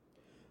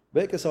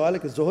بھائی کہ سوال ہے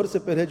کہ ظہر سے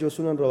پہلے جو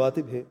سنن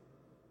رواتب ہیں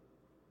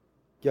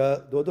کیا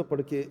دو دو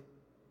پڑھ کے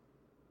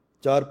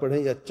چار پڑھیں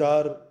یا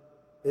چار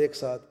ایک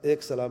ساتھ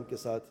ایک سلام کے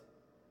ساتھ،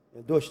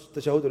 دو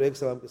تشہد اور ایک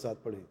سلام کے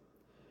ساتھ پڑھیں؟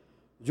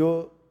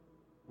 جو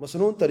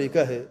مسنون طریقہ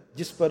ہے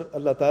جس پر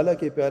اللہ تعالیٰ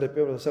کے پیارے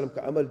پیغمبر صلی اللہ علیہ وسلم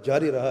کا عمل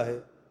جاری رہا ہے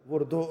وہ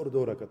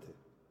دو رکعت ہے۔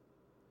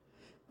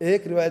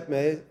 ایک روایت میں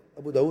ہے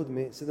ابو داؤد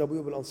میں سیدنا ابو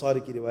ایوب الانصاری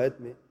کی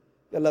روایت میں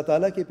کہ اللہ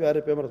تعالیٰ کے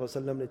پیارے پیغمبر صلی اللہ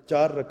علیہ وسلم نے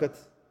 4 رکعت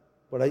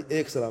پڑھائی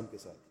ایک سلام کے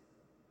ساتھ۔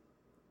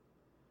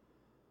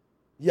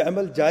 یہ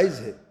عمل جائز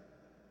ہے،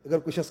 اگر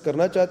کوئی شخص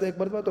کرنا چاہتا ہے ایک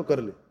مرتبہ تو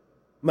کر لے،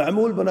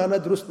 معمول بنانا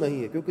درست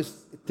نہیں ہے، کیونکہ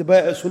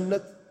اتباع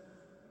سنت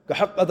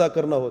کا حق ادا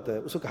کرنا ہوتا ہے،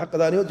 اس کا حق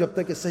ادا نہیں ہو جب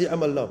تک کہ صحیح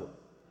عمل نہ ہو۔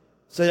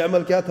 صحیح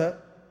عمل کیا تھا؟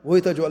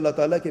 وہی تھا جو اللہ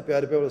تعالیٰ کے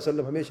پیارے پیغمبر صلی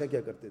اللہ علیہ وسلم ہمیشہ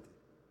کیا کرتے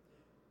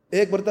تھے۔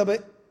 ایک مرتبہ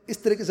اس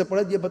طریقے سے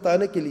پڑھا یہ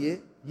بتانے کے لیے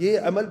یہ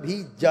عمل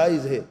بھی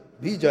جائز ہے،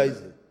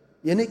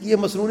 یعنی کہ یہ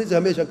مسنونی سے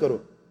ہمیشہ کرو۔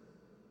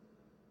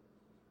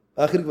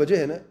 آخر کی وجہ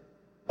ہے نا،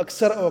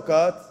 اکثر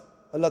اوقات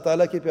اللہ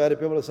تعالیٰ کے پیارے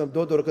پیغمبر صلی اللہ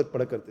علیہ وسلم 2 رکعت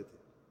پڑھا کرتے تھے۔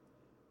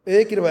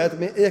 ایک روایت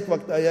میں ایک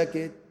وقت آیا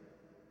کہ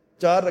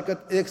 4 رکعت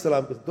ایک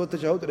سلام کے ساتھ، 2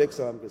 تشہد اور ایک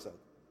سلام کے ساتھ،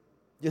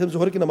 جیسے ہم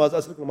ظہر کی نماز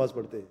عصر کی نماز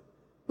پڑھتے ہیں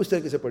اس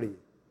طریقے سے پڑھیے۔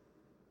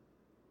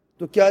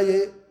 تو کیا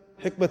یہ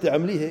حکمت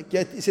عملی ہے؟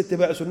 کیا اسے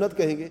اتباع سنت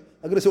کہیں گے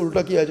اگر اسے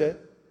الٹا کیا جائے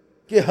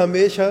کہ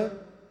ہمیشہ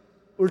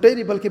الٹا ہی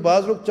نہیں بلکہ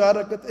بعض لوگ 4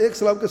 رکعت ایک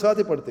سلام کے ساتھ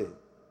ہی پڑھتے ہیں،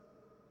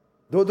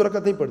 2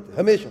 رکعت نہیں پڑھتے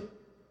ہمیشہ؟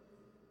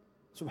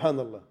 سبحان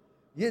اللہ،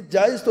 یہ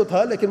جائز تو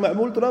تھا لیکن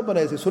معمول تو نہ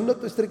بنائے تھے، سنت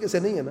تو اس طریقے سے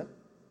نہیں ہے نا،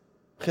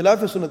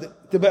 خلاف سنت۔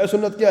 اتباع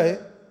سنت کیا ہے؟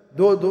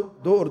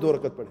 2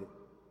 رکعت پڑھے،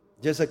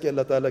 جیسا کہ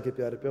اللہ تعالیٰ کے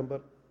پیارے پیغمبر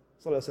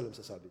صلی اللہ علیہ وسلم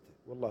سے ثابت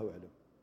ہے۔ واللہ اعلم۔